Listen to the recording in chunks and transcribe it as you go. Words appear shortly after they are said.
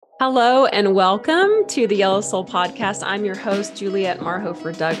Hello and welcome to the Yellow Soul Podcast. I'm your host, Juliet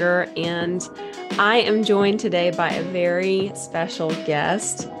Marhofer-Duggar, and I am joined today by a very special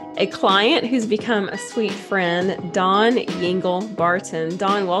guest, a client who's become a sweet friend, Dawn Yuengel-Barton.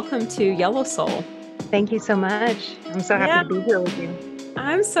 Dawn, welcome to Yellow Soul. Thank you so much. I'm so happy to be here with you.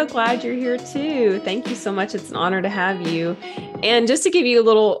 I'm so glad you're here too. Thank you so much. It's an honor to have you. And just to give you a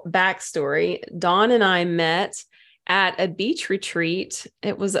little backstory, Dawn and I met at a beach retreat.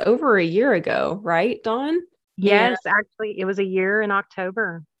 It was over a year ago, right, Dawn? Yes, actually, it was a year in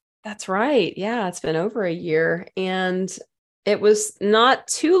October. That's right. Yeah, it's been over a year. And it was not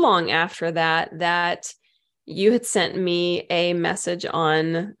too long after that you had sent me a message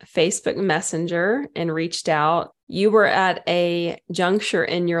on Facebook Messenger and reached out. You were at a juncture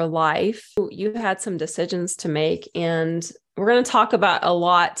in your life. You had some decisions to make, and we're going to talk about a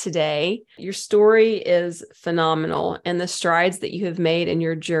lot today. Your story is phenomenal, and the strides that you have made in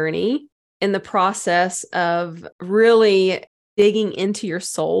your journey in the process of really digging into your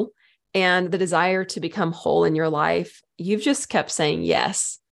soul and the desire to become whole in your life. You've just kept saying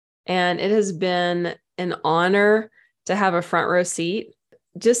yes. And it has been an honor to have a front row seat.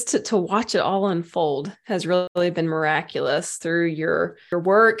 Just to watch it all unfold has really been miraculous through your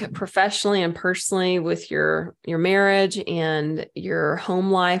work professionally and personally, with your marriage and your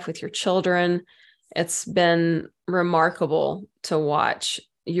home life with your children. It's been remarkable to watch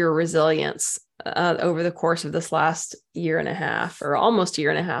your resilience over the course of this last year and a half, or almost a year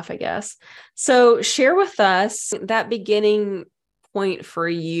and a half, I guess. So share with us that beginning point for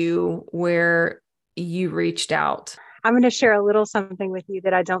you where you reached out. I'm going to share a little something with you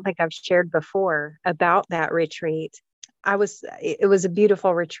that I don't think I've shared before about that retreat. It was a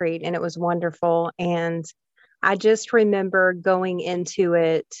beautiful retreat and it was wonderful. And I just remember going into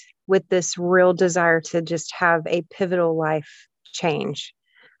it with this real desire to just have a pivotal life change.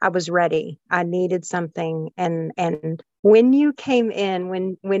 I was ready. I needed something. And when you came in,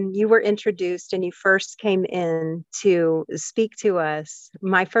 when you were introduced and you first came in to speak to us,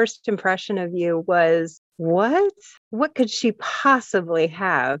 my first impression of you was, what could she possibly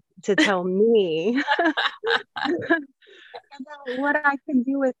have to tell me about what I can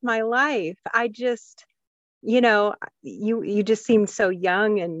do with my life? I just, you just seemed so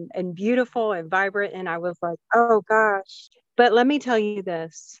young and beautiful and vibrant. And I was like, oh gosh. But let me tell you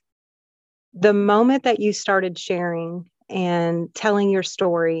this, the moment that you started sharing and telling your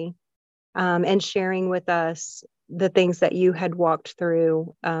story, and sharing with us the things that you had walked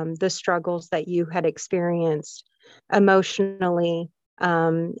through, the struggles that you had experienced emotionally,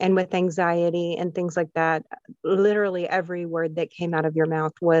 and with anxiety and things like that, literally every word that came out of your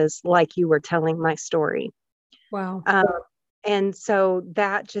mouth was like you were telling my story. Wow. And so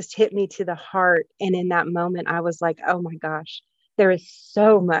that just hit me to the heart. And in that moment, I was like, oh my gosh, there is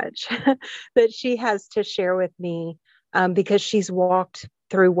so much that she has to share with me, because she's walked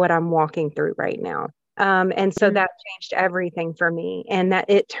through what I'm walking through right now. And so that changed everything for me. And that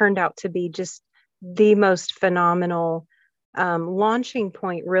it turned out to be just the most phenomenal launching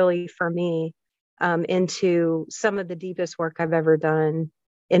point, really, for me, into some of the deepest work I've ever done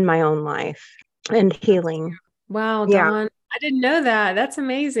in my own life and healing. Wow, Yeah. Dawn, I didn't know that. That's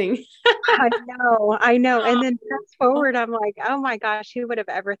amazing. I know. And then fast forward, I'm like, oh my gosh, who would have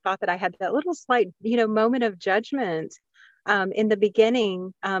ever thought that I had that little slight, moment of judgment in the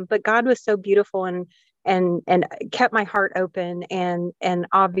beginning. But God was so beautiful and kept my heart open. And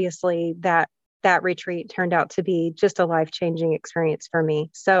obviously that retreat turned out to be just a life-changing experience for me.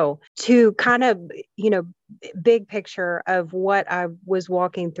 So to kind of, big picture of what I was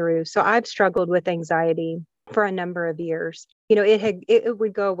walking through. So I've struggled with anxiety for a number of years. It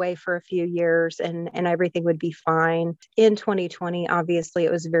would go away for a few years and everything would be fine. In 2020, obviously,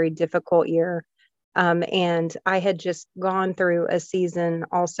 it was a very difficult year. And I had just gone through a season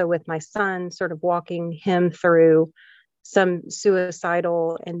also with my son, sort of walking him through some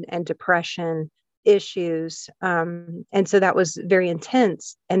suicidal and depression issues. And so that was very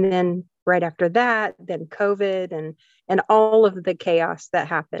intense. And then right after that, then COVID and all of the chaos that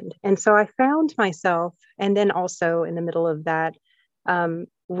happened. And so I found myself, and then also in the middle of that,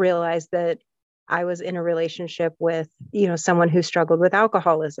 realized that I was in a relationship with, someone who struggled with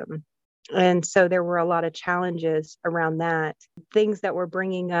alcoholism. And so there were a lot of challenges around that, things that were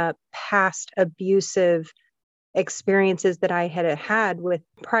bringing up past abusive experiences that I had with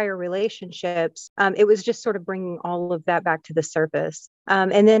prior relationships. It was just sort of bringing all of that back to the surface.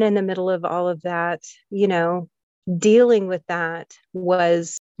 And then in the middle of all of that, dealing with that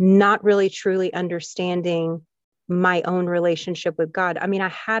was not really truly understanding my own relationship with God. I mean, I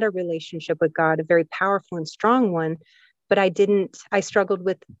had a relationship with God, a very powerful and strong one, but I struggled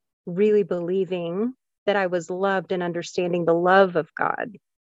with really believing that I was loved and understanding the love of God.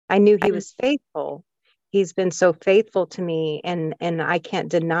 I knew he was faithful. He's been so faithful to me, and I can't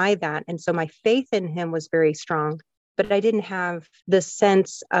deny that. And so my faith in him was very strong, but I didn't have the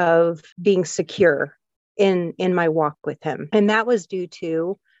sense of being secure in my walk with him. And that was due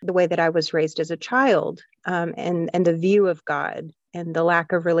to the way that I was raised as a child, and the view of God and the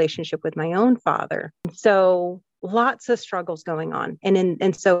lack of relationship with my own father. So lots of struggles going on.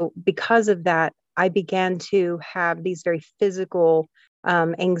 And so because of that, I began to have these very physical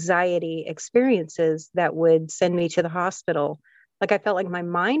anxiety experiences that would send me to the hospital. Like I felt like my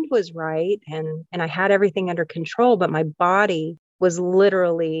mind was right, and I had everything under control, but my body was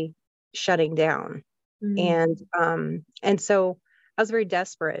literally shutting down. Mm. And so I was very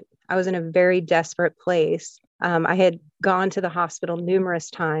desperate. I was in a very desperate place. I had gone to the hospital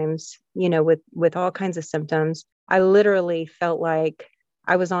numerous times, with all kinds of symptoms. I literally felt like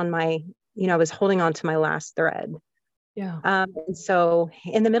I was I was holding on to my last thread. Yeah. And so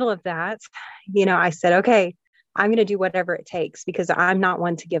in the middle of that, I said, okay, I'm going to do whatever it takes, because I'm not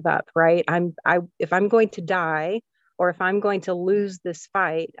one to give up, right? If I'm going to die, or if I'm going to lose this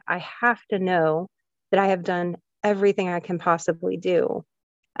fight, I have to know that I have done everything I can possibly do.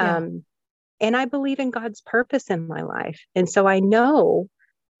 Yeah. And I believe in God's purpose in my life. And so I know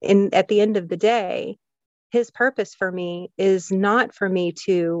at the end of the day, his purpose for me is not for me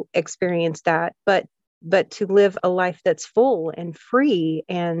to experience that, but to live a life that's full and free.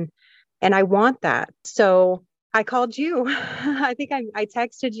 And I want that. So I called you. I think I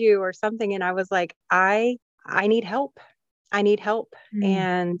texted you or something, and I was like, I need help. I need help. Mm.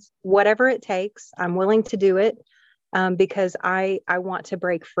 And whatever it takes, I'm willing to do it, because I want to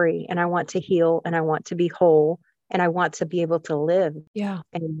break free, and I want to heal, and I want to be whole, and I want to be able to live. Yeah.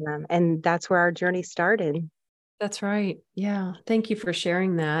 And that's where our journey started. That's right. Yeah. Thank you for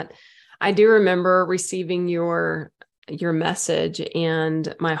sharing that. I do remember receiving your message,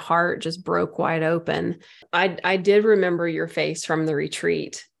 and my heart just broke wide open. I did remember your face from the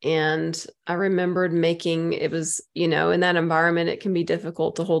retreat, and I remembered it was, in that environment, it can be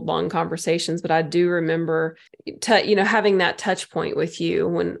difficult to hold long conversations, but I do remember having that touch point with you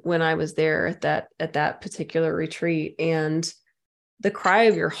when I was there at that particular retreat, and the cry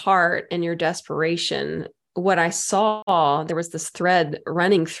of your heart and your desperation. What I saw, there was this thread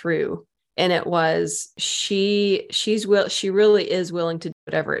running through, and it was she really is willing to do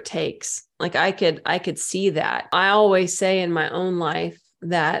whatever it takes. Like I could see that. I always say in my own life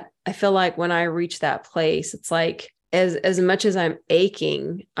that I feel like when I reach that place, it's like as much as I'm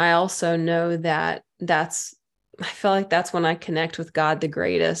aching, I also know that I feel like that's when I connect with God the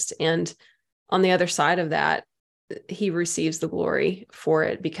greatest. And on the other side of that, he receives the glory for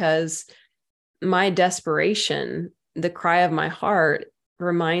it, because my desperation, the cry of my heart,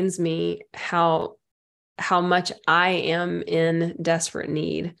 reminds me how much I am in desperate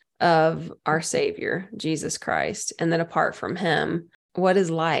need of our Savior, Jesus Christ. And that apart from him, what is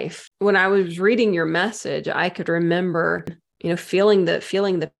life? When I was reading your message, I could remember, feeling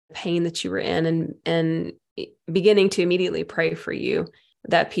the pain that you were in, and beginning to immediately pray for you,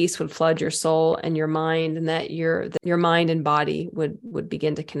 that peace would flood your soul and your mind, and that your mind and body would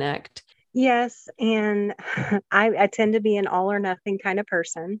begin to connect. Yes. And I tend to be an all or nothing kind of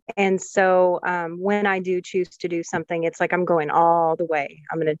person. And so when I do choose to do something, it's like I'm going all the way.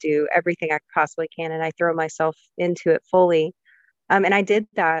 I'm going to do everything I possibly can. And I throw myself into it fully. And I did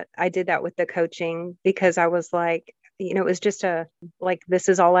that. I did that with the coaching, because I was like, it was just this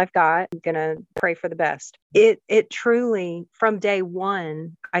is all I've got. I'm going to pray for the best. It truly, from day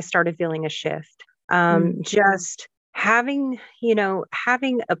one, I started feeling a shift. Just having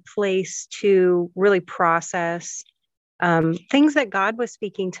a place to really process things that God was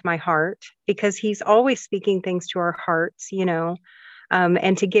speaking to my heart, because he's always speaking things to our hearts,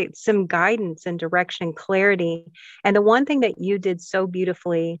 and to get some guidance and direction, clarity. And the one thing that you did so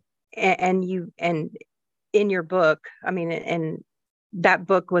beautifully, and in your book, I mean, and that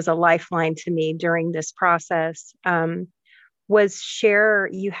book was a lifeline to me during this process, was share.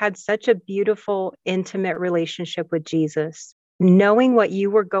 You had such a beautiful, intimate relationship with Jesus, knowing what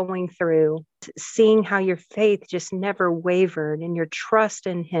you were going through, seeing how your faith just never wavered, and your trust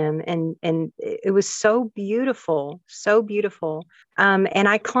in him. And it was so beautiful, so beautiful. And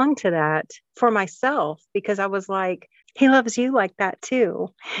I clung to that for myself, because I was like, he loves you like that too,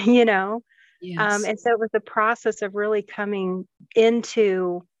 you know? Yes. And so it was the process of really coming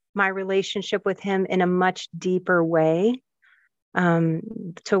into my relationship with him in a much deeper way,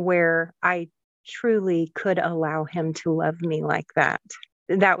 to where I truly could allow him to love me like that.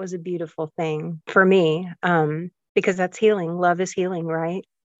 That was a beautiful thing for me, because that's healing. Love is healing, right?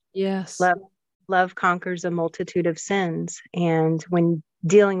 Yes. Love, love conquers a multitude of sins. And when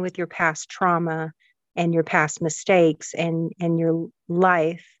dealing with your past trauma and your past mistakes and your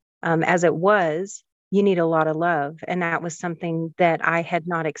life as it was, you need a lot of love. And that was something that I had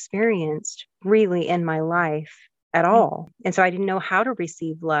not experienced really in my life at all. And so I didn't know how to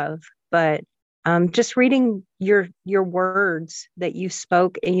receive love. But just reading your words that you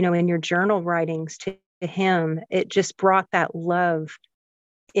spoke, in your journal writings to him, it just brought that love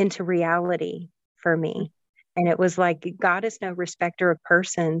into reality for me. And it was like, God is no respecter of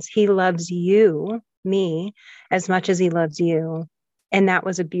persons. He loves you, me, as much as he loves you. And that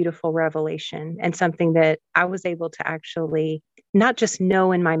was a beautiful revelation and something that I was able to actually not just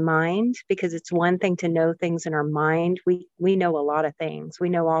know in my mind, because it's one thing to know things in our mind. We know a lot of things. We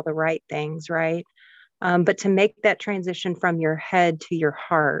know all the right things, right? But to make that transition from your head to your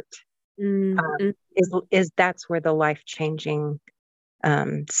heart Mm-hmm. is that's where the life changing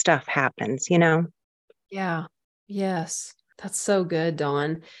stuff happens, Yeah. Yes. That's so good,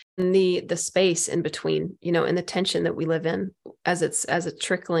 Dawn. And the space in between, and the tension that we live in as it's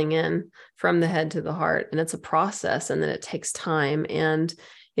trickling in from the head to the heart, and it's a process, and then it takes time, and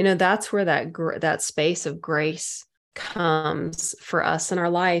that's where that space of grace comes for us in our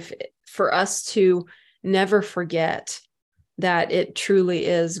life, for us to never forget that it truly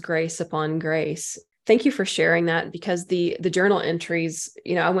is grace upon grace. Thank you for sharing that, because the journal entries,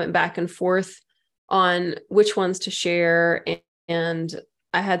 I went back and forth on which ones to share, and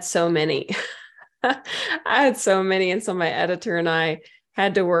I had so many. I had so many, and so my editor and I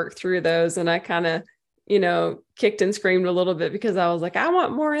had to work through those, and I kind of, kicked and screamed a little bit because I was like, I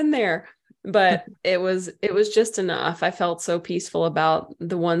want more in there. But it was just enough. I felt so peaceful about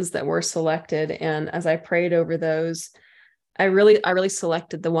the ones that were selected, and as I prayed over those, I really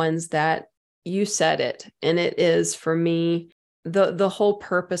selected the ones that you said it. And it is, for me, the whole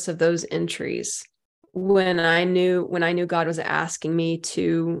purpose of those entries, when I knew God was asking me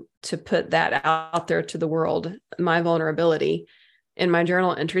to put that out there to the world, my vulnerability in my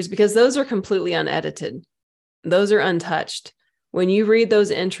journal entries, because those are completely unedited. Those are untouched. When you read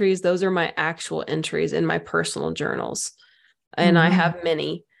those entries, those are my actual entries in my personal journals. And I have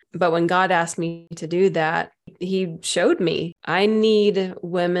many. But when God asked me to do that, he showed me, I need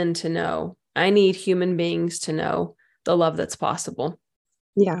women to know, I need human beings to know the love that's possible.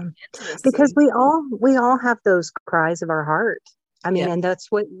 Yeah, because Intimacy. we all have those cries of our heart. I mean, Yeah. and that's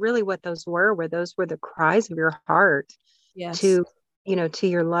what those were those were the cries of your heart Yes. to, to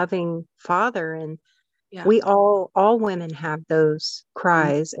your loving father. And Yeah. we all women have those Mm.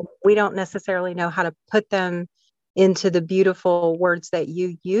 cries. And we don't necessarily know how to put them into the beautiful words that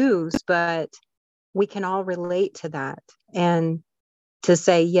you use, but we can all relate to that. And to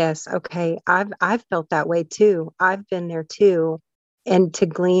say, yes, okay, I've felt that way too. I've been there too. And to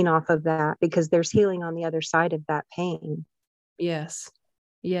glean off of that, because there's healing on the other side of that pain. Yes.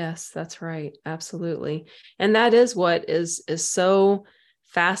 Yes, that's right. Absolutely. And that is what is so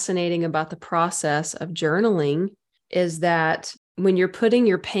fascinating about the process of journaling, is that when you're putting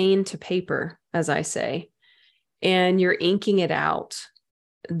your pain to paper, as I say, and you're inking it out,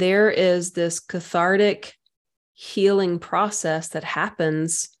 there is this cathartic healing process that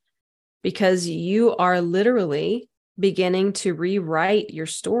happens, because you are literally beginning to rewrite your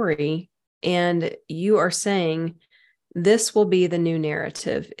story, and you are saying, this will be the new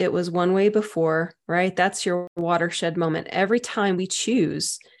narrative. It was one way before, right? That's your watershed moment. Every time we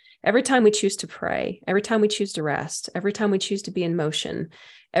choose to pray, every time we choose to rest, every time we choose to be in motion,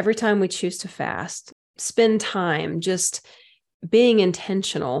 every time we choose to fast, spend time just being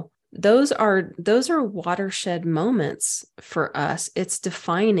intentional, those are watershed moments for us. It's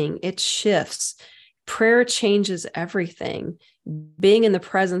defining, it shifts. Prayer changes everything. Being in the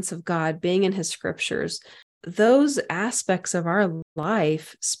presence of God, being in his scriptures, those aspects of our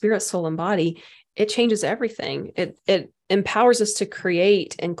life, spirit, soul, and body, it changes everything. It empowers us to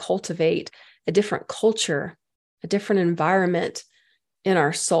create and cultivate a different culture, a different environment in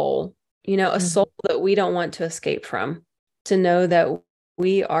our soul, a soul that we don't want to escape from, to know that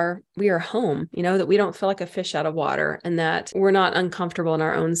we are home, that we don't feel like a fish out of water, and that we're not uncomfortable in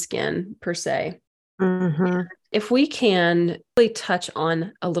our own skin per se. Mm-hmm. If we can really touch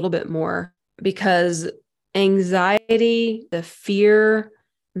on a little bit more, because anxiety, the fear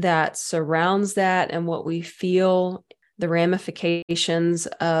that surrounds that, and what we feel, the ramifications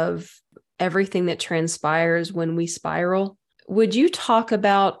of everything that transpires when we spiral. Would you talk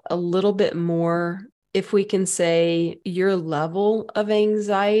about a little bit more, if we can say, your level of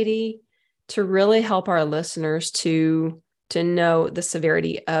anxiety, to really help our listeners to know the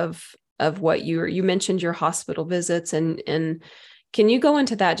severity of what you mentioned, your hospital visits, and Can you go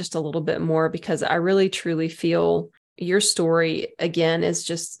into that just a little bit more? Because I really truly feel your story, again, is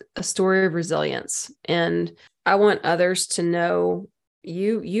just a story of resilience. And I want others to know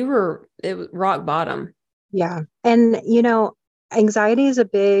you were it was rock bottom. Yeah. And, anxiety is a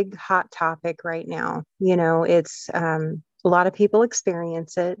big hot topic right now. It's a lot of people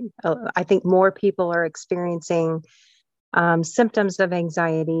experience it. I think more people are experiencing symptoms of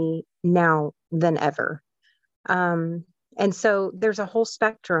anxiety now than ever. And so there's a whole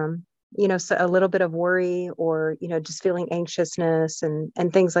spectrum, so a little bit of worry or, just feeling anxiousness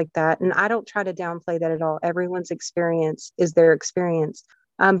and things like that. And I don't try to downplay that at all. Everyone's experience is their experience.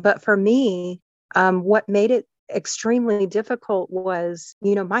 But for me, what made it extremely difficult was,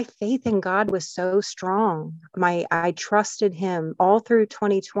 my faith in God was so strong. I trusted him all through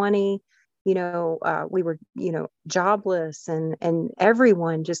 2020. We were, jobless and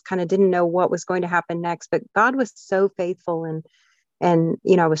everyone just kind of didn't know what was going to happen next, but God was so faithful and,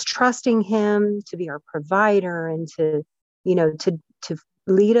 I was trusting him to be our provider and to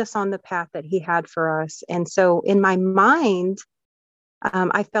lead us on the path that he had for us. And so in my mind,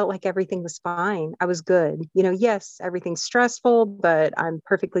 I felt like everything was fine. I was good. Yes, everything's stressful, but I'm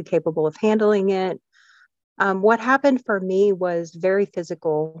perfectly capable of handling it. What happened for me was very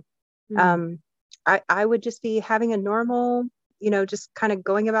physical. Mm. I would just be having a normal, just kind of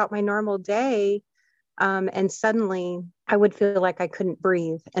going about my normal day. And suddenly I would feel like I couldn't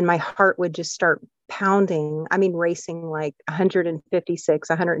breathe and my heart would just start pounding. I mean, racing like 156,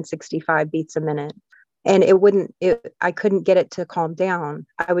 165 beats a minute. And I couldn't get it to calm down.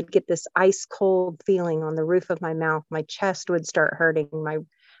 I would get this ice cold feeling on the roof of my mouth. My chest would start hurting. My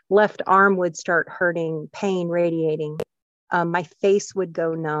left arm would start hurting, pain radiating. My face would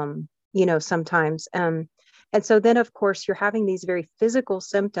go numb, sometimes. And so then, of course, you're having these very physical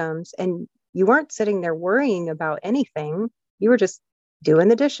symptoms and you weren't sitting there worrying about anything. You were just doing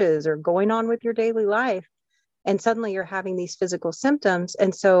the dishes or going on with your daily life. And suddenly you're having these physical symptoms.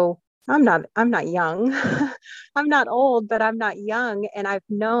 And so I'm not young. I'm not old, but I'm not young. And I've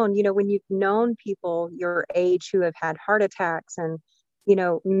known, when you've known people your age who have had heart attacks and,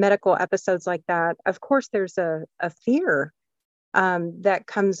 medical episodes like that, of course, there's a fear that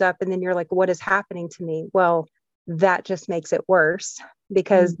comes up. And then you're like, what is happening to me? Well, that just makes it worse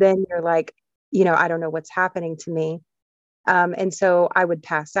because then you're like, I don't know what's happening to me. And so I would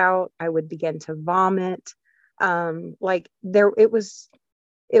pass out. I would begin to vomit.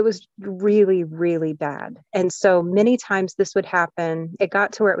 It was really, really bad. And so many times this would happen. It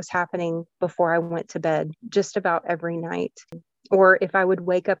got to where it was happening before I went to bed, just about every night. Or if I would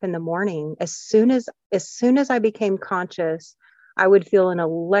wake up in the morning, as soon as I became conscious, I would feel an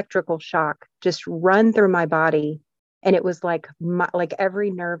electrical shock just run through my body. And it was like every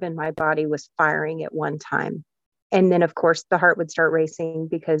nerve in my body was firing at one time. And then of course the heart would start racing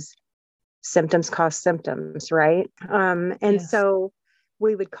because symptoms cause symptoms, right? And Yes. so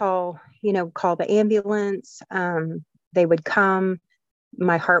we would call the ambulance. They would come.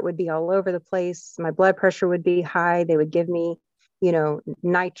 My heart would be all over the place. My blood pressure would be high. They would give me,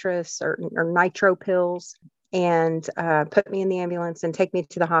 nitrous or nitro pills and put me in the ambulance and take me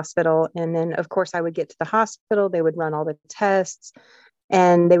to the hospital. And then, of course, I would get to the hospital. They would run all the tests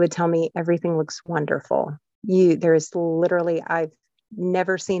and they would tell me everything looks wonderful. I've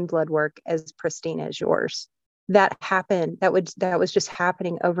never seen blood work as pristine as yours. That happened. That was just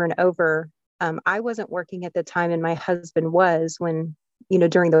happening over and over. I wasn't working at the time, and my husband was when,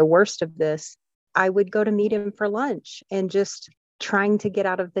 during the worst of this, I would go to meet him for lunch and just trying to get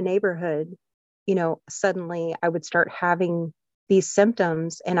out of the neighborhood. Suddenly I would start having these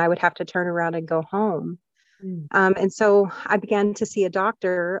symptoms and I would have to turn around and go home. Mm. And so I began to see a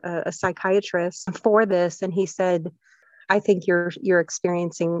doctor, a psychiatrist for this. And he said, I think you're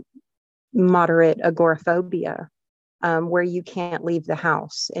experiencing moderate agoraphobia, where you can't leave the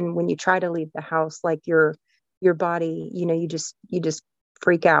house. And when you try to leave the house, like your body, you just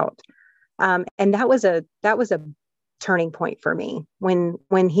freak out. And that was a turning point for me.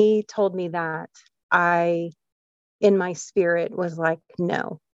 When he told me that, I, in my spirit, was like,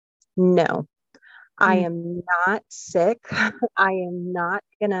 no, I Mm. am not sick. I'm not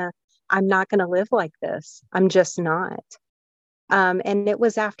gonna live like this. I'm just not. And it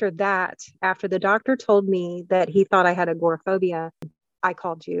was after the doctor told me that he thought I had agoraphobia, I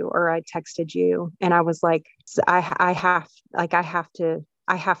called you or I texted you and I was like, I have to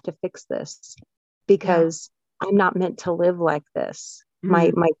fix this Yeah. because I'm not meant to live like this.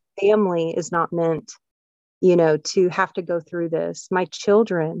 My Mm. family is not meant, to have to go through this. My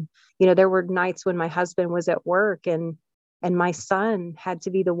children, there were nights when my husband was at work and my son had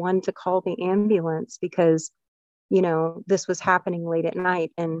to be the one to call the ambulance because this was happening late at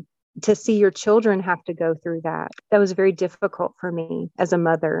night, and to see your children have to go through that. That was very difficult for me as a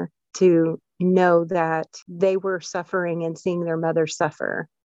mother, to know that they were suffering and seeing their mother suffer.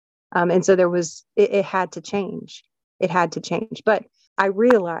 And so it had to change. It had to change. But I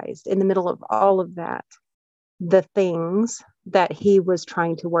realized in the middle of all of that, the things that he was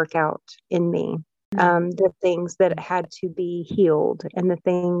trying to work out in me, the things that had to be healed, and the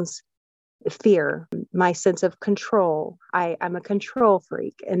things, fear, my sense of control. I'm a control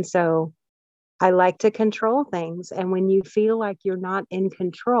freak. And so I like to control things. And when you feel like you're not in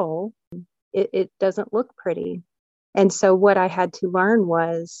control, it doesn't look pretty. And so what I had to learn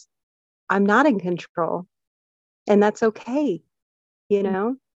was, I'm not in control, and that's okay.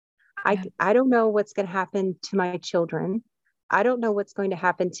 Yeah. I don't know what's going to happen to my children. I don't know what's going to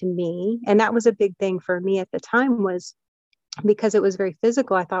happen to me. And that was a big thing for me at the time, was because it was very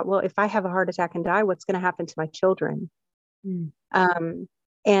physical. I thought, well, if I have a heart attack and die, what's going to happen to my children? Mm.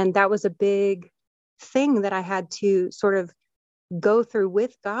 And that was a big thing that I had to sort of go through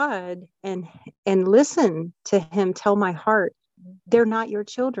with God, and listen to him tell my heart, they're not your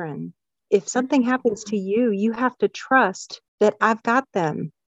children. If something happens to you, you have to trust that I've got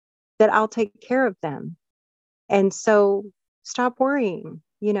them, that I'll take care of them. And so stop worrying,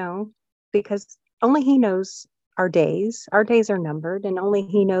 because only he knows our days. Our days are numbered, and only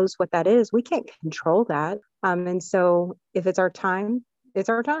he knows what that is. We can't control that. And so if it's our time, it's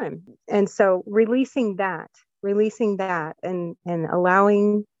our time. And so releasing that, and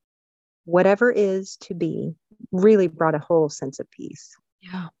allowing whatever is to be, really brought a whole sense of peace.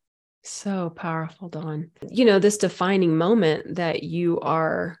 Yeah. So powerful, Dawn. This defining moment that you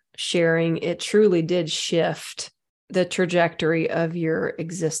are sharing, it truly did shift the trajectory of your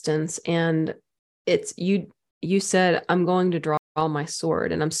existence. And it's you said, I'm going to draw my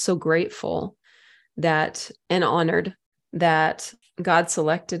sword. And I'm so grateful and honored that God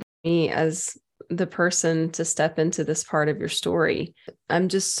selected me as the person to step into this part of your story. I'm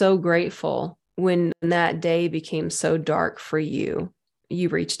just so grateful when that day became so dark for you, you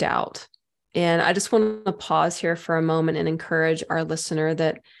reached out. And I just want to pause here for a moment and encourage our listener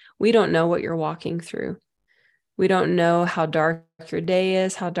that we don't know what you're walking through. We don't know how dark your day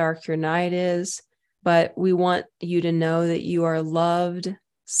is, how dark your night is, but we want you to know that you are loved,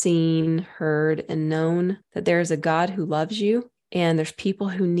 seen, heard, and known, that there is a God who loves you, and there's people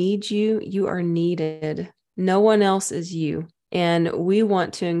who need you. You are needed. No one else is you. And we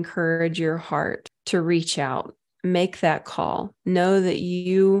want to encourage your heart to reach out, make that call, know that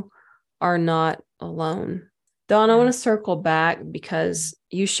you are not alone. Dawn, I want to circle back because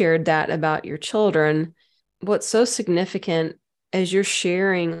you shared that about your children. What's so significant as you're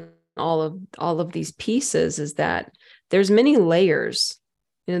sharing all of these pieces is that there's many layers.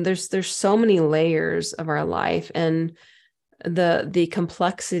 There's so many layers of our life, and the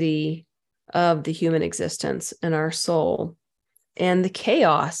complexity of the human existence and our soul, and the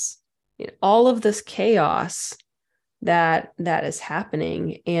chaos, all of this chaos that is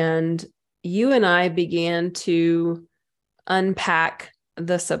happening. And you and I began to unpack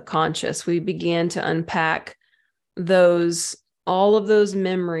the subconscious. We began to unpack all of those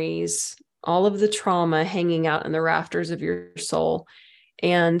memories, all of the trauma hanging out in the rafters of your soul.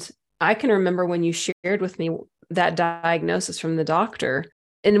 And I can remember when you shared with me that diagnosis from the doctor.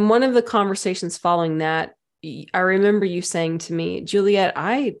 In one of the conversations following that, I remember you saying to me, Juliet,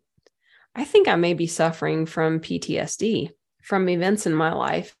 I think I may be suffering from PTSD from events in my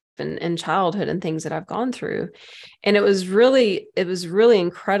life and childhood and things that I've gone through. And it was really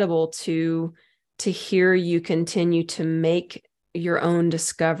incredible to hear you continue to make your own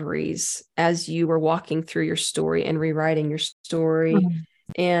discoveries as you were walking through your story and rewriting your story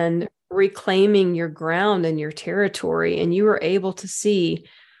and reclaiming your ground and your territory. And you were able to see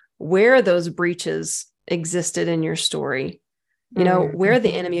where those breaches existed in your story, where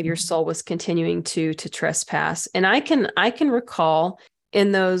the enemy of your soul was continuing to trespass. And I can recall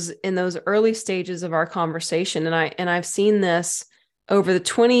in those early stages of our conversation, and I've seen this over the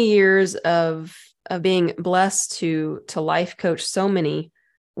 20 years of being blessed to life coach so many,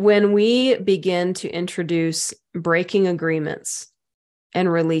 when we begin to introduce breaking agreements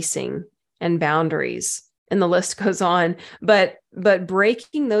and releasing and boundaries, and the list goes on, but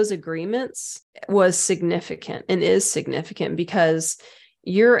breaking those agreements was significant and is significant because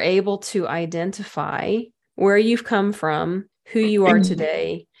you're able to identify where you've come from, who you are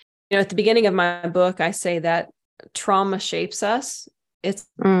today. At the beginning of my book, I say that trauma shapes us. It's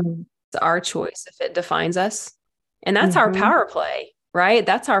our choice if it defines us. And that's our power play, right?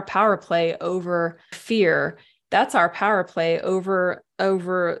 That's our power play over fear. That's our power play over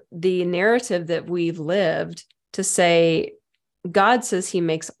the narrative that we've lived to say, God says he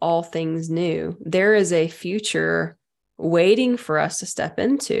makes all things new. There is a future waiting for us to step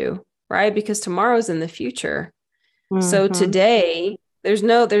into, right? Because tomorrow's in the future. So today, there's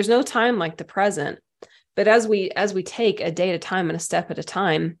no time like the present. But as we take a day at a time and a step at a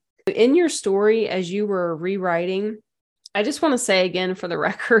time, in your story, as you were rewriting, I just want to say again for the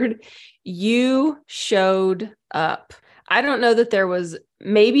record, you showed up. I don't know that there was,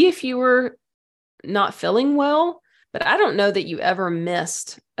 maybe if you were not feeling well, but I don't know that you ever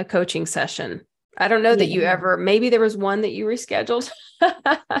missed a coaching session. I don't know that you ever, maybe there was one that you rescheduled.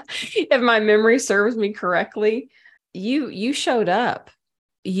 If my memory serves me correctly, you showed up.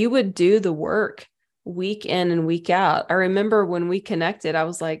 You would do the work week in and week out. I remember when we connected, I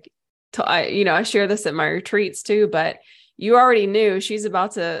was like, I share this at my retreats too, but you already knew she's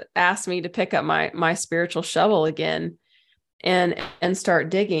about to ask me to pick up my spiritual shovel again and start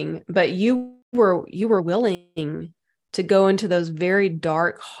digging. But you were willing to go into those very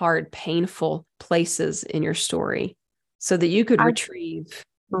dark, hard, painful places in your story so that you could retrieve,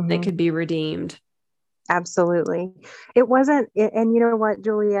 they could be redeemed. Absolutely. It wasn't, and you know what,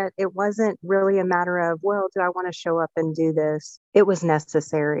 Juliet, it wasn't really a matter of, well, do I want to show up and do this? It was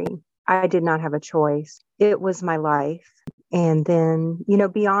necessary. I did not have a choice. It was my life. And then,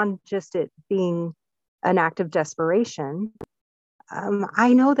 beyond just it being an act of desperation,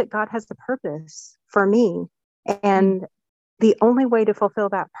 I know that God has a purpose for me. And the only way to fulfill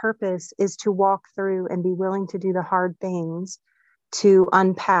that purpose is to walk through and be willing to do the hard things, to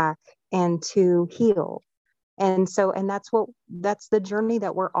unpack and to heal. And that's the journey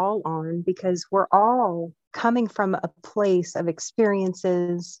that we're all on, because we're all coming from a place of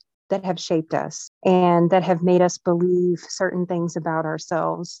experiences that have shaped us and that have made us believe certain things about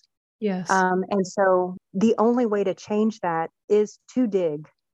ourselves. Yes. And so the only way to change that is to dig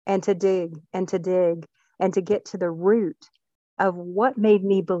and to dig and to dig and to get to the root of what made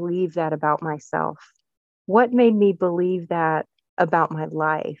me believe that about myself, what made me believe that about my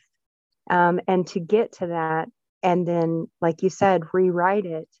life. And to get to that, and then, like you said, rewrite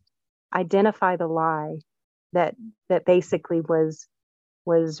it, identify the lie that basically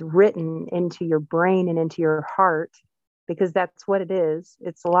was written into your brain and into your heart, because that's what it is.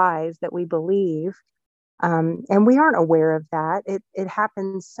 It's lies that we believe. And we aren't aware of that. It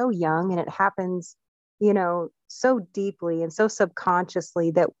happens so young, and it happens, so deeply and so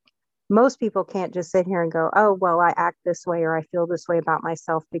subconsciously that most people can't just sit here and go, oh, well, I act this way or I feel this way about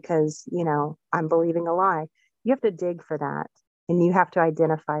myself because, I'm believing a lie. You have to dig for that, and you have to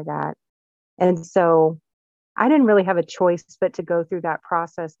identify that. And so I didn't really have a choice but to go through that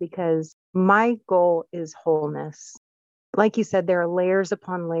process, because my goal is wholeness. Like you said, there are layers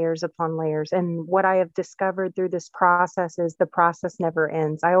upon layers upon layers. And what I have discovered through this process is the process never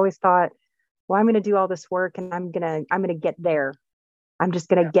ends. I always thought, well, I'm going to do all this work and I'm going to get there. I'm just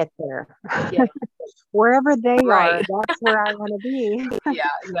going to get there. Yeah. Wherever they are, that's where I want to be. Yeah,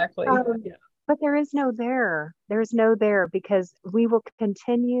 exactly. But there is no there. There's no there, because we will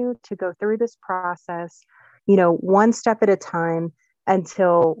continue to go through this process, one step at a time,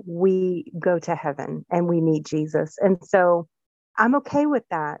 until we go to heaven and we meet Jesus. And so I'm okay with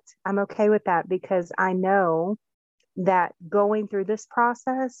that. I'm okay with that, because I know that going through this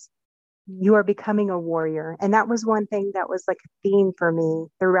process, you are becoming a warrior. And that was one thing that was like a theme for me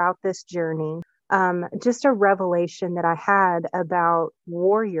throughout this journey. Just a revelation that I had about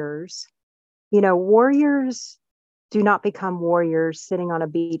warriors. Warriors do not become warriors sitting on a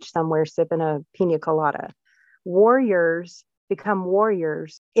beach somewhere sipping a pina colada. Warriors become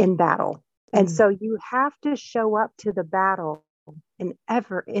warriors in battle. And so you have to show up to the battle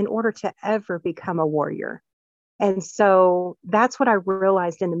in order to ever become a warrior. And so that's what I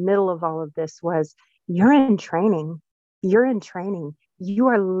realized in the middle of all of this was, you're in training. You're in training. You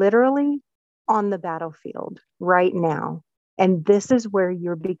are literally on the battlefield right now. And this is where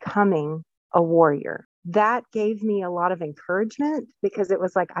you're becoming a warrior. That gave me a lot of encouragement, because it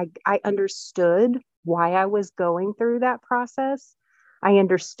was like, I understood why I was going through that process. I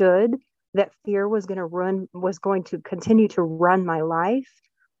understood that fear was going to continue to run my life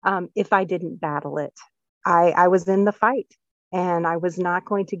if I didn't battle it. I was in the fight, and I was not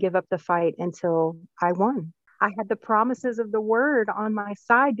going to give up the fight until I won. I had the promises of the word on my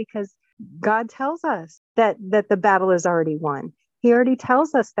side, because God tells us that the battle is already won. He already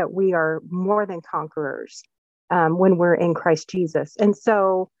tells us that we are more than conquerors when we're in Christ Jesus. And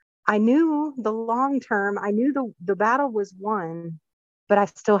so I knew the long term, I knew the battle was won, but I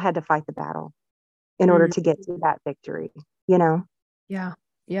still had to fight the battle in order to get to that victory, Yeah.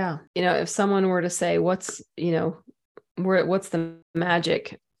 Yeah. If someone were to say, what's the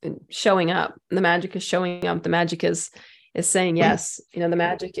magic showing up. The magic is showing up. The magic is saying yes. The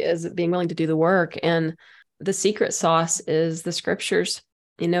magic is being willing to do the work. And the secret sauce is the scriptures,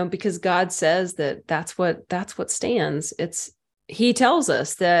 because God says that's what stands. He tells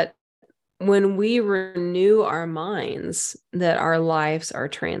us that when we renew our minds, that our lives are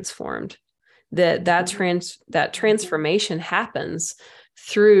transformed, that transformation happens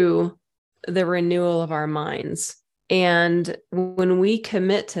through the renewal of our minds. And when we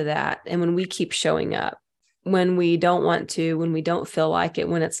commit to that, and when we keep showing up, when we don't want to, when we don't feel like it,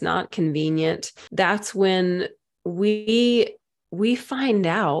 when it's not convenient, that's when we find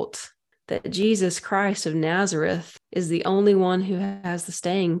out that Jesus Christ of Nazareth is the only one who has the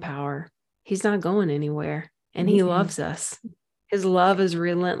staying power. He's not going anywhere, and he loves us. His love is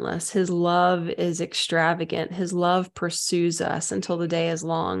relentless. His love is extravagant. His love pursues us until the day is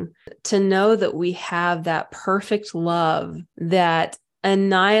long. To know that we have that perfect love that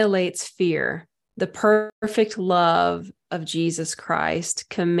annihilates fear, the perfect love of Jesus Christ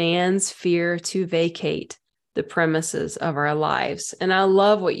commands fear to vacate the premises of our lives. And I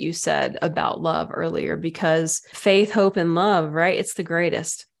love what you said about love earlier, because faith, hope, and love, right? It's the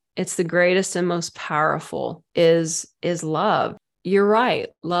greatest. It's the greatest and most powerful is love. You're right.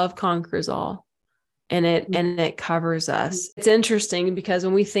 Love conquers all, and it covers us. It's interesting because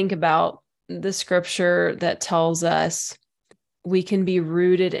when we think about the scripture that tells us we can be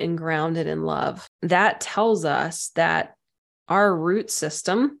rooted and grounded in love, that tells us that our root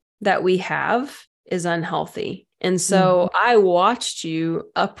system that we have is unhealthy. And so I watched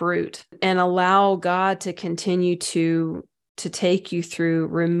you uproot and allow God to continue to take you through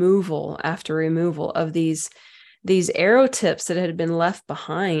removal after removal of these arrow tips that had been left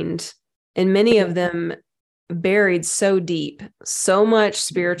behind, and many of them buried so deep, so much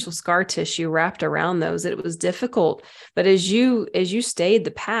spiritual scar tissue wrapped around those that it was difficult. But as you stayed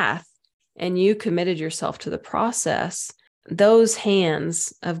the path and you committed yourself to the process, those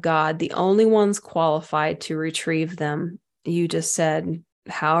hands of God, the only ones qualified to retrieve them, you just said,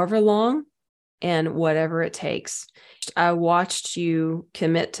 however long and whatever it takes. I watched you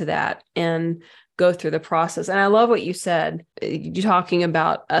commit to that and go through the process. And I love what you said, you talking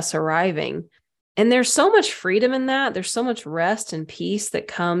about us arriving. And there's so much freedom in that. There's so much rest and peace that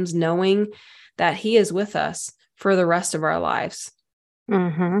comes knowing that he is with us for the rest of our lives.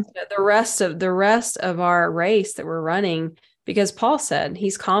 The rest of our race that we're running, because Paul said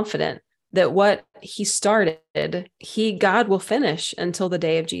he's confident that what he started, God will finish until the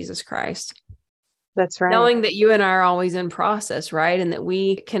day of Jesus Christ. That's right. Knowing that you and I are always in process, right? And that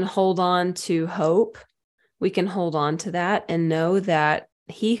we can hold on to hope. We can hold on to that and know that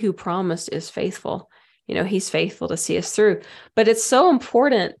he who promised is faithful. He's faithful to see us through. But it's so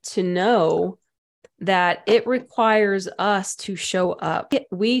important to know that it requires us to show up.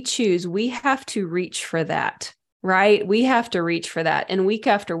 We choose, we have to reach for that, right? We have to reach for that. And week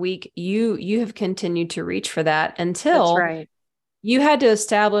after week, you have continued to reach for that until That's right. You had to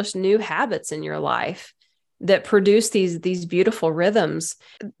establish new habits in your life that produce these beautiful rhythms.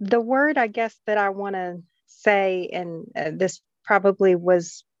 The word, I guess, that I want to say, and this probably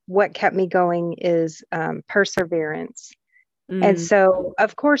was what kept me going, is perseverance. And so,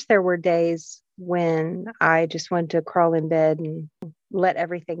 of course, there were days when I just wanted to crawl in bed and let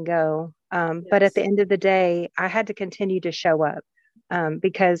everything go. But at the end of the day, I had to continue to show up.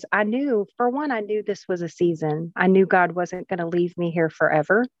 Because I knew this was a season. I knew God wasn't going to leave me here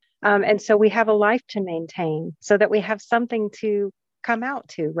forever. And so we have a life to maintain so that we have something to come out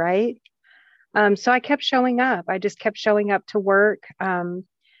to, right? So I kept showing up. I just kept showing up to work and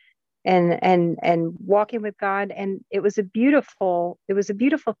walking with God. And it was a beautiful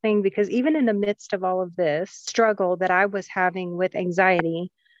thing, because even in the midst of all of this struggle that I was having with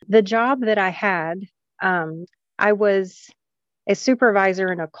anxiety, the job that I had, I was a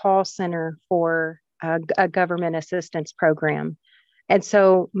supervisor in a call center for a government assistance program. And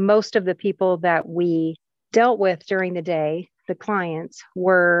so most of the people that we dealt with during the day, the clients,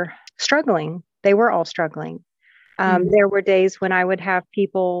 were struggling. They were all struggling. There were days when I would have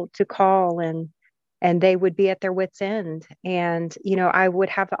people to call and they would be at their wits' end. And, I would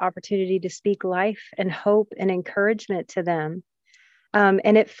have the opportunity to speak life and hope and encouragement to them.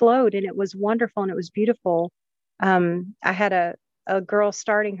 And it flowed, and it was wonderful, and it was beautiful. I had a girl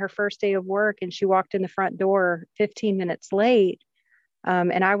starting her first day of work, and she walked in the front door 15 minutes late.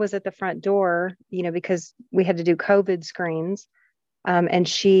 And I was at the front door, because we had to do COVID screens. And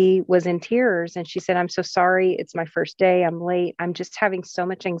she was in tears, and she said, "I'm so sorry. It's my first day. I'm late. I'm just having so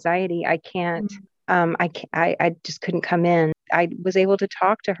much anxiety. I can't, I just couldn't come in." I was able to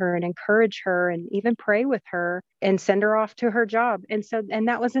talk to her and encourage her and even pray with her and send her off to her job. And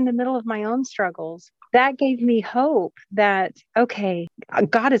that was in the middle of my own struggles. That gave me hope that, okay,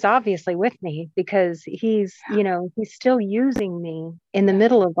 God is obviously with me because he's still using me in the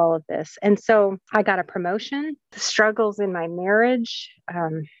middle of all of this. And so I got a promotion, the struggles in my marriage.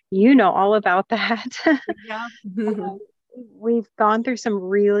 All about that. Yeah. We've gone through some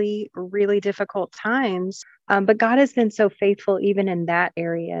really, really difficult times. But God has been so faithful, even in that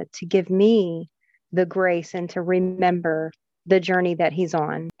area, to give me the grace and to remember the journey that he's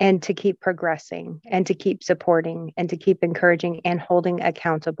on and to keep progressing and to keep supporting and to keep encouraging and holding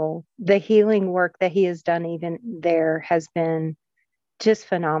accountable. The healing work that he has done even there has been just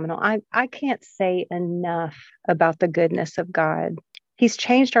phenomenal. I can't say enough about the goodness of God. He's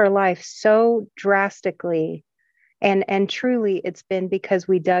changed our life so drastically. And truly, it's been because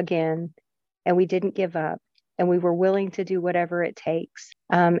we dug in and we didn't give up and we were willing to do whatever it takes,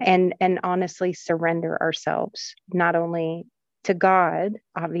 and honestly surrender ourselves, not only to God,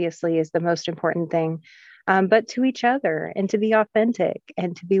 obviously, is the most important thing, but to each other, and to be authentic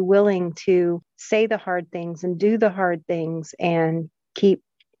and to be willing to say the hard things and do the hard things and keep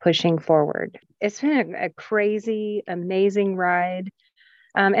pushing forward. It's been a crazy, amazing ride.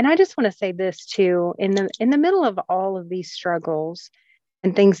 And I just want to say this too, in the middle of all of these struggles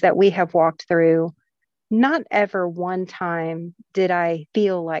and things that we have walked through, not ever one time did I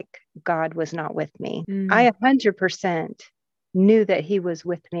feel like God was not with me. I 100% knew that he was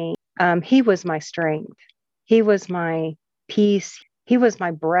with me. He was my strength. He was my peace. He was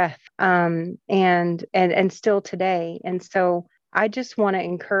my breath. And still today. And so I just want to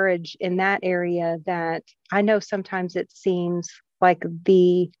encourage in that area that I know sometimes it seems like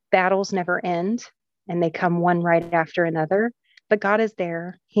the battles never end and they come one right after another. But God is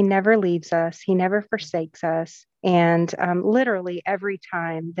there. He never leaves us. He never forsakes us. And literally every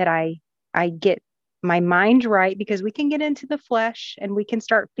time that I get my mind right, because we can get into the flesh and we can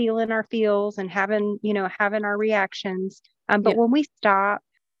start feeling our feels and having our reactions. But when we stop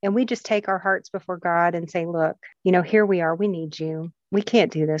and we just take our hearts before God and say, look, here we are. We need you. We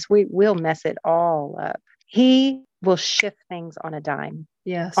can't do this. We'll mess it all up. He will shift things on a dime.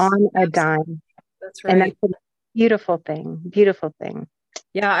 Yes. On a dime. That's right. And that's a beautiful thing. Beautiful thing.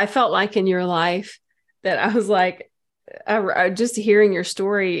 Yeah. I felt like in your life that I was like, just hearing your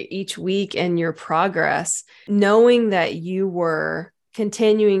story each week and your progress, knowing that you were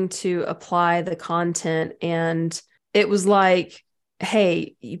continuing to apply the content. And it was like,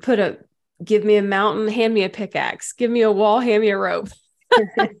 hey, give me a mountain, hand me a pickaxe, give me a wall, hand me a rope.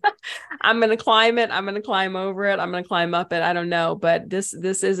 I'm going to climb it. I'm going to climb over it. I'm going to climb up it. I don't know, but this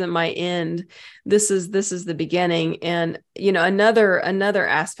isn't my end. This is the beginning. And, another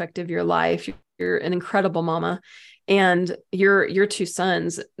aspect of your life, you're an incredible mama, and your two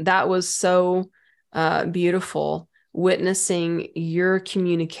sons. That was so beautiful, witnessing your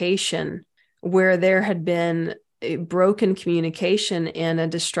communication where there had been a broken communication and a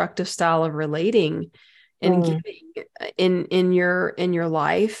destructive style of relating and giving in your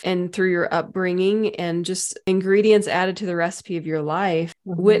life and through your upbringing, and just ingredients added to the recipe of your life.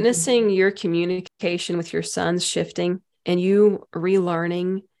 Witnessing your communication with your sons shifting and you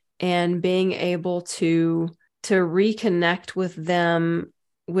relearning and being able to reconnect with them,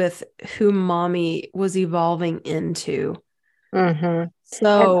 with who mommy was evolving into.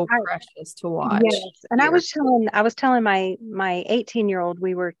 So precious to watch. Yes. And I was telling my 18-year-old,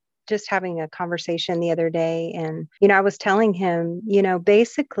 we were just having a conversation the other day, and I was telling him,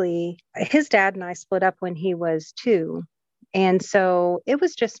 basically his dad and I split up when he was 2, and so it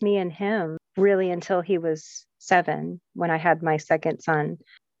was just me and him really until he was 7 when I had my second son.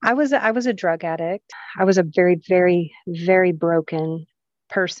 I was a drug addict. I was a very, very, very broken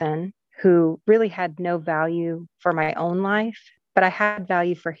person who really had no value for my own life, but I had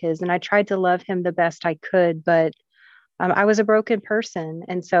value for his, and I tried to love him the best I could, but I was a broken person.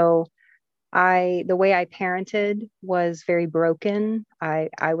 And so the way I parented was very broken. I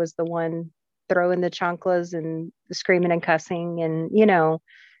was the one throwing the chanclas and screaming and cussing. And,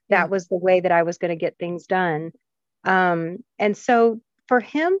 that was the way that I was going to get things done. And so for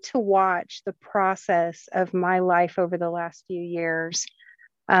him to watch the process of my life over the last few years,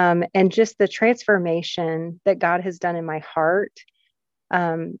 and just the transformation that God has done in my heart,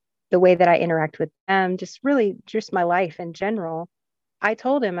 the way that I interact with them, just my life in general. I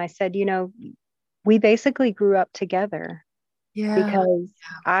told him, I said, we basically grew up together because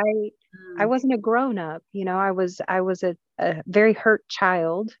I wasn't a grown up, I was a very hurt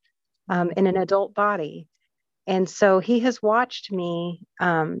child, in an adult body. And so he has watched me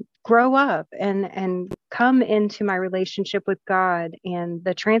grow up and come into my relationship with God and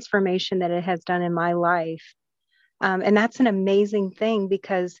the transformation that it has done in my life. And that's an amazing thing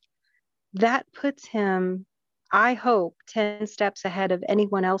because that puts him, I hope, 10 steps ahead of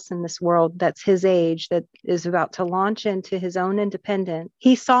anyone else in this world that's his age, that is about to launch into his own independence.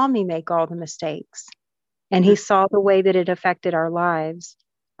 He saw me make all the mistakes and he saw the way that it affected our lives.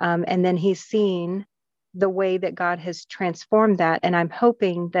 And then he's seen the way that God has transformed that. And I'm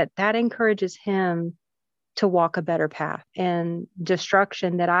hoping that that encourages him to walk a better path. And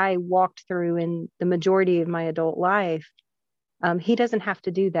destruction that I walked through in the majority of my adult life, he doesn't have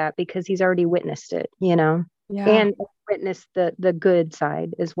to do that because he's already witnessed it, Yeah. and witnessed the good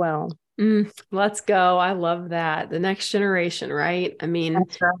side as well. Let's go. I love that. The next generation, right? I mean,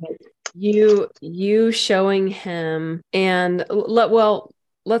 That's right. you showing him and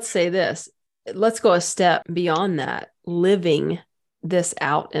let's say this. Let's go a step beyond that, living this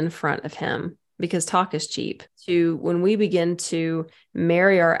out in front of him, because talk is cheap. To when we begin to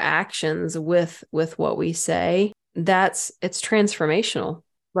marry our actions with what we say, it's transformational.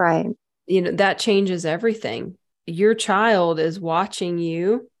 Right. That changes everything. Your child is watching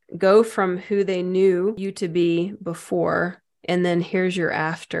you go from who they knew you to be before, and then here's your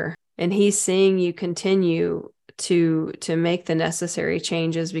after. And he's seeing you continue to make the necessary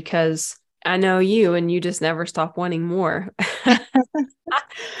changes, because I know you and you just never stop wanting more,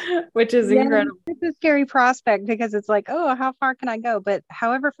 which is Yeah, incredible. it's a scary prospect because it's like, oh, how far can I go? But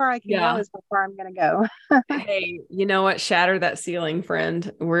however far I can go Yeah. is how far I'm going to go. Hey, you know what? Shatter that ceiling,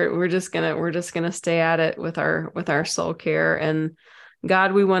 friend. We're just gonna stay at it with our soul care. And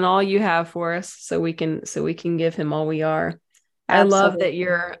God, we want all you have for us, so we can give him all we are. Absolutely.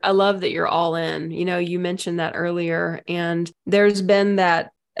 I love that you're all in. You mentioned that earlier, and there's been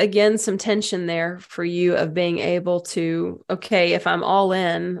that, again, some tension there for you of being able to, okay, if I'm all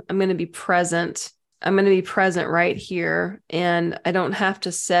in, I'm going to be present. I'm going to be present right here. And I don't have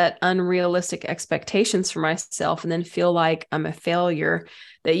to set unrealistic expectations for myself and then feel like I'm a failure.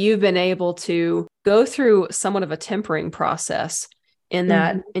 That you've been able to go through somewhat of a tempering process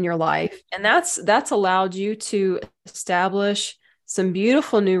in your life. And that's allowed you to establish some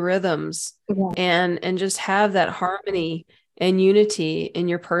beautiful new rhythms, Yeah. and just have that harmony and unity in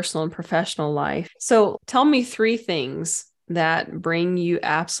your personal and professional life. So tell me 3 things that bring you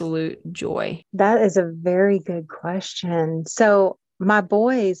absolute joy. That is a very good question. So my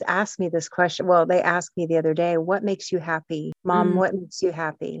boys asked me this question. Well, they asked me the other day, what makes you happy? Mom, what makes you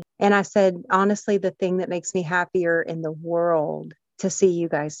happy? And I said, honestly, the thing that makes me happier in the world to see you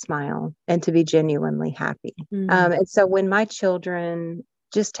guys smile and to be genuinely happy. And so when my children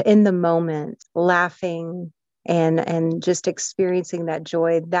just in the moment laughing and just experiencing that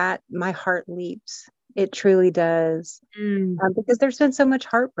joy, that my heart leaps. It truly does. Because there's been so much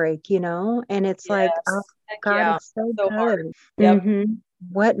heartbreak, and it's like, oh, Yes. Heck God, yeah. it's so So hard. good. Yep.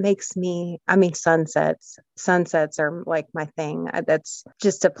 What makes me, I mean, sunsets are like my thing. That's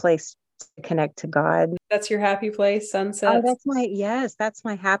just a place to connect to God. That's your happy place, Oh, sunsets. yes, that's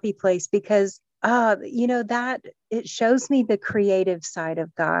my happy place because, that it shows me the creative side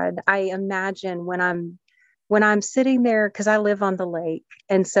of God. I imagine when I'm sitting there, because I live on the lake,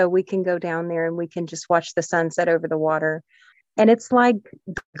 and so we can go down there and we can just watch the sunset over the water. And it's like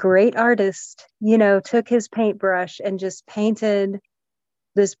the great artist, took his paintbrush and just painted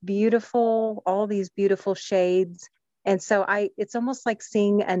all these beautiful shades. And so it's almost like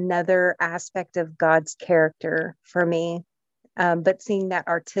seeing another aspect of God's character for me, but seeing that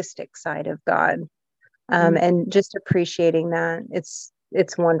artistic side of God, and just appreciating that.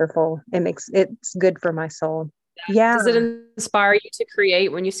 It's wonderful. It's good for my soul. Yeah, Does it inspire you to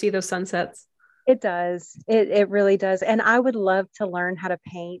create when you see those sunsets? it does. It really does. And I would love to learn how to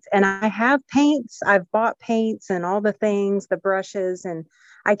paint. And I have paints. I've bought paints and all the things, the brushes, and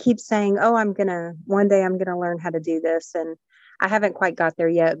I keep saying, "Oh, one day I'm gonna learn how to do this." And I haven't quite got there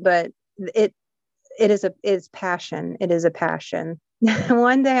yet, but it it's passion. It is a passion.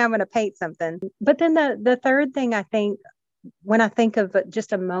 One day I'm going to paint something. But then the third thing I think, when I think of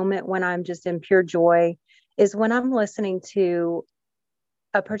just a moment when I'm just in pure joy, is when I'm listening to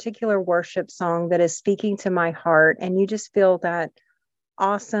a particular worship song that is speaking to my heart, and you just feel that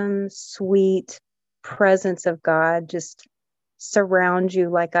awesome, sweet presence of God just surround you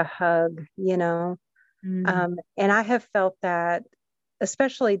like a hug. And I have felt that,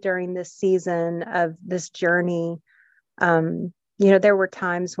 especially during this season of this journey. There were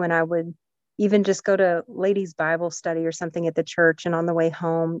times when I would even just go to ladies' Bible study or something at the church, and on the way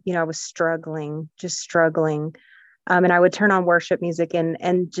home, I was struggling, just struggling. And I would turn on worship music,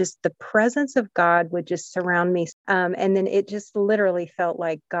 and just the presence of God would just surround me. And then it just literally felt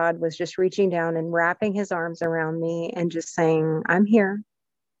like God was just reaching down and wrapping his arms around me and just saying, I'm here.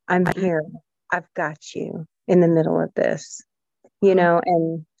 I'm here. I've got you in the middle of this,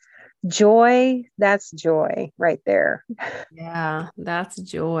 and joy, that's joy right there. Yeah, that's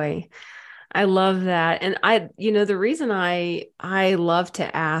joy. I love that. And the reason I love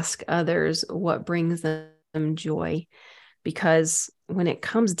to ask others what brings them joy, because when it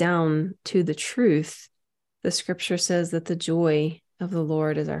comes down to the truth, the scripture says that the joy of the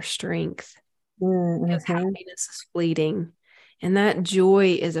Lord is our strength. Because happiness is fleeting. And that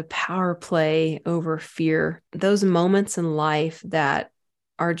joy is a power play over fear. Those moments in life that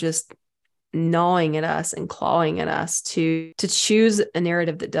are just gnawing at us and clawing at us to choose a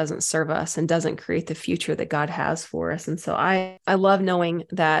narrative that doesn't serve us and doesn't create the future that God has for us. And so I love knowing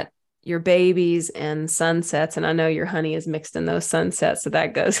that your babies and sunsets, and I know your honey is mixed in those sunsets, so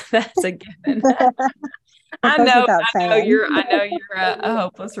that's a given. I know you're a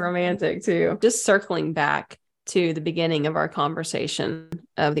hopeless romantic too. Just circling back to the beginning of our conversation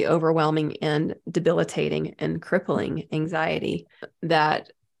of the overwhelming and debilitating and crippling anxiety that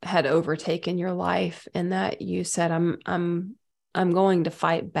had overtaken your life, and that you said, I'm going to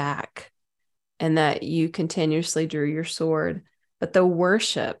fight back, and that you continuously drew your sword. But the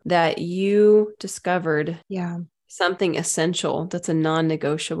worship that you discovered, something essential that's a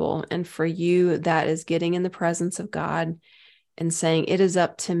non-negotiable. And for you, that is getting in the presence of God and saying, it is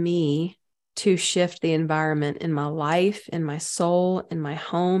up to me to shift the environment in my life, in my soul, in my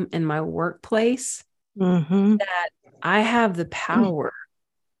home, in my workplace, that I have the power.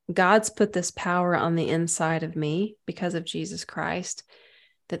 God's put this power on the inside of me because of Jesus Christ,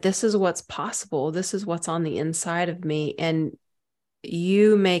 that this is what's possible. This is what's on the inside of me. And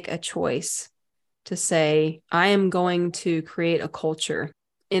you make a choice to say, I am going to create a culture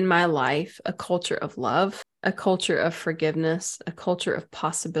in my life, a culture of love, a culture of forgiveness, a culture of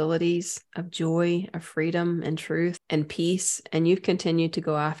possibilities, of joy, of freedom and truth and peace. And you've continued to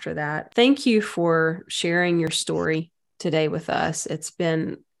go after that. Thank you for sharing your story today with us. It's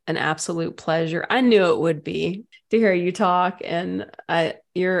been an absolute pleasure. I knew it would be to hear you talk, and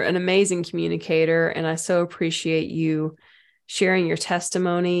you're an amazing communicator, and I so appreciate you sharing your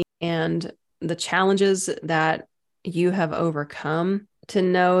testimony and the challenges that you have overcome, to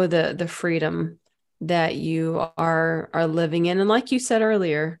know the freedom that you are living in. And like you said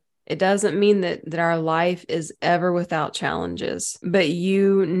earlier, it doesn't mean that our life is ever without challenges, but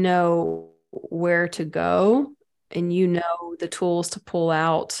you know where to go, and you know the tools to pull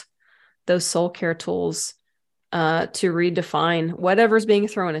out, those soul care tools to redefine whatever's being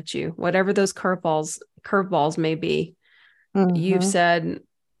thrown at you, whatever those curveballs may be. You've said,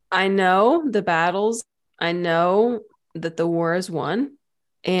 I know the battles, I know that the war is won,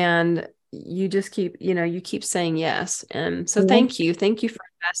 and you just keep saying yes. And so thank you for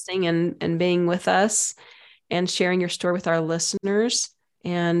investing and being with us and sharing your story with our listeners.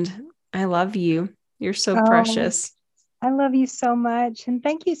 And I love you. You're so precious. I love you so much. And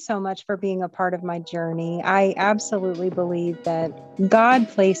thank you so much for being a part of my journey. I absolutely believe that God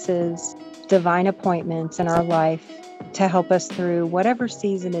places divine appointments in our life to help us through whatever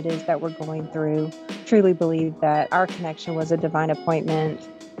season it is that we're going through. Truly believe that our connection was a divine appointment.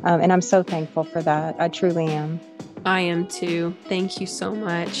 And I'm so thankful for that. I truly am. I am too. Thank you so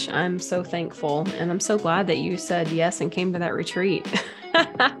much. I'm so thankful. And I'm so glad that you said yes and came to that retreat.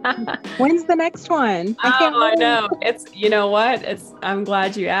 When's the next one? I know. You know what? I'm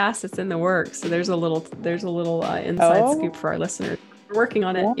glad you asked. It's in the works. So there's a little inside scoop for our listeners. We're working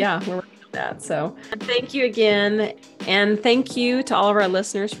on it. Yeah, we're working on that. So thank you again. And thank you to all of our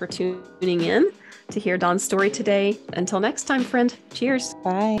listeners for tuning in to hear Dawn's story today. Until next time, friend. Cheers.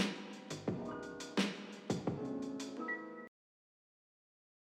 Bye.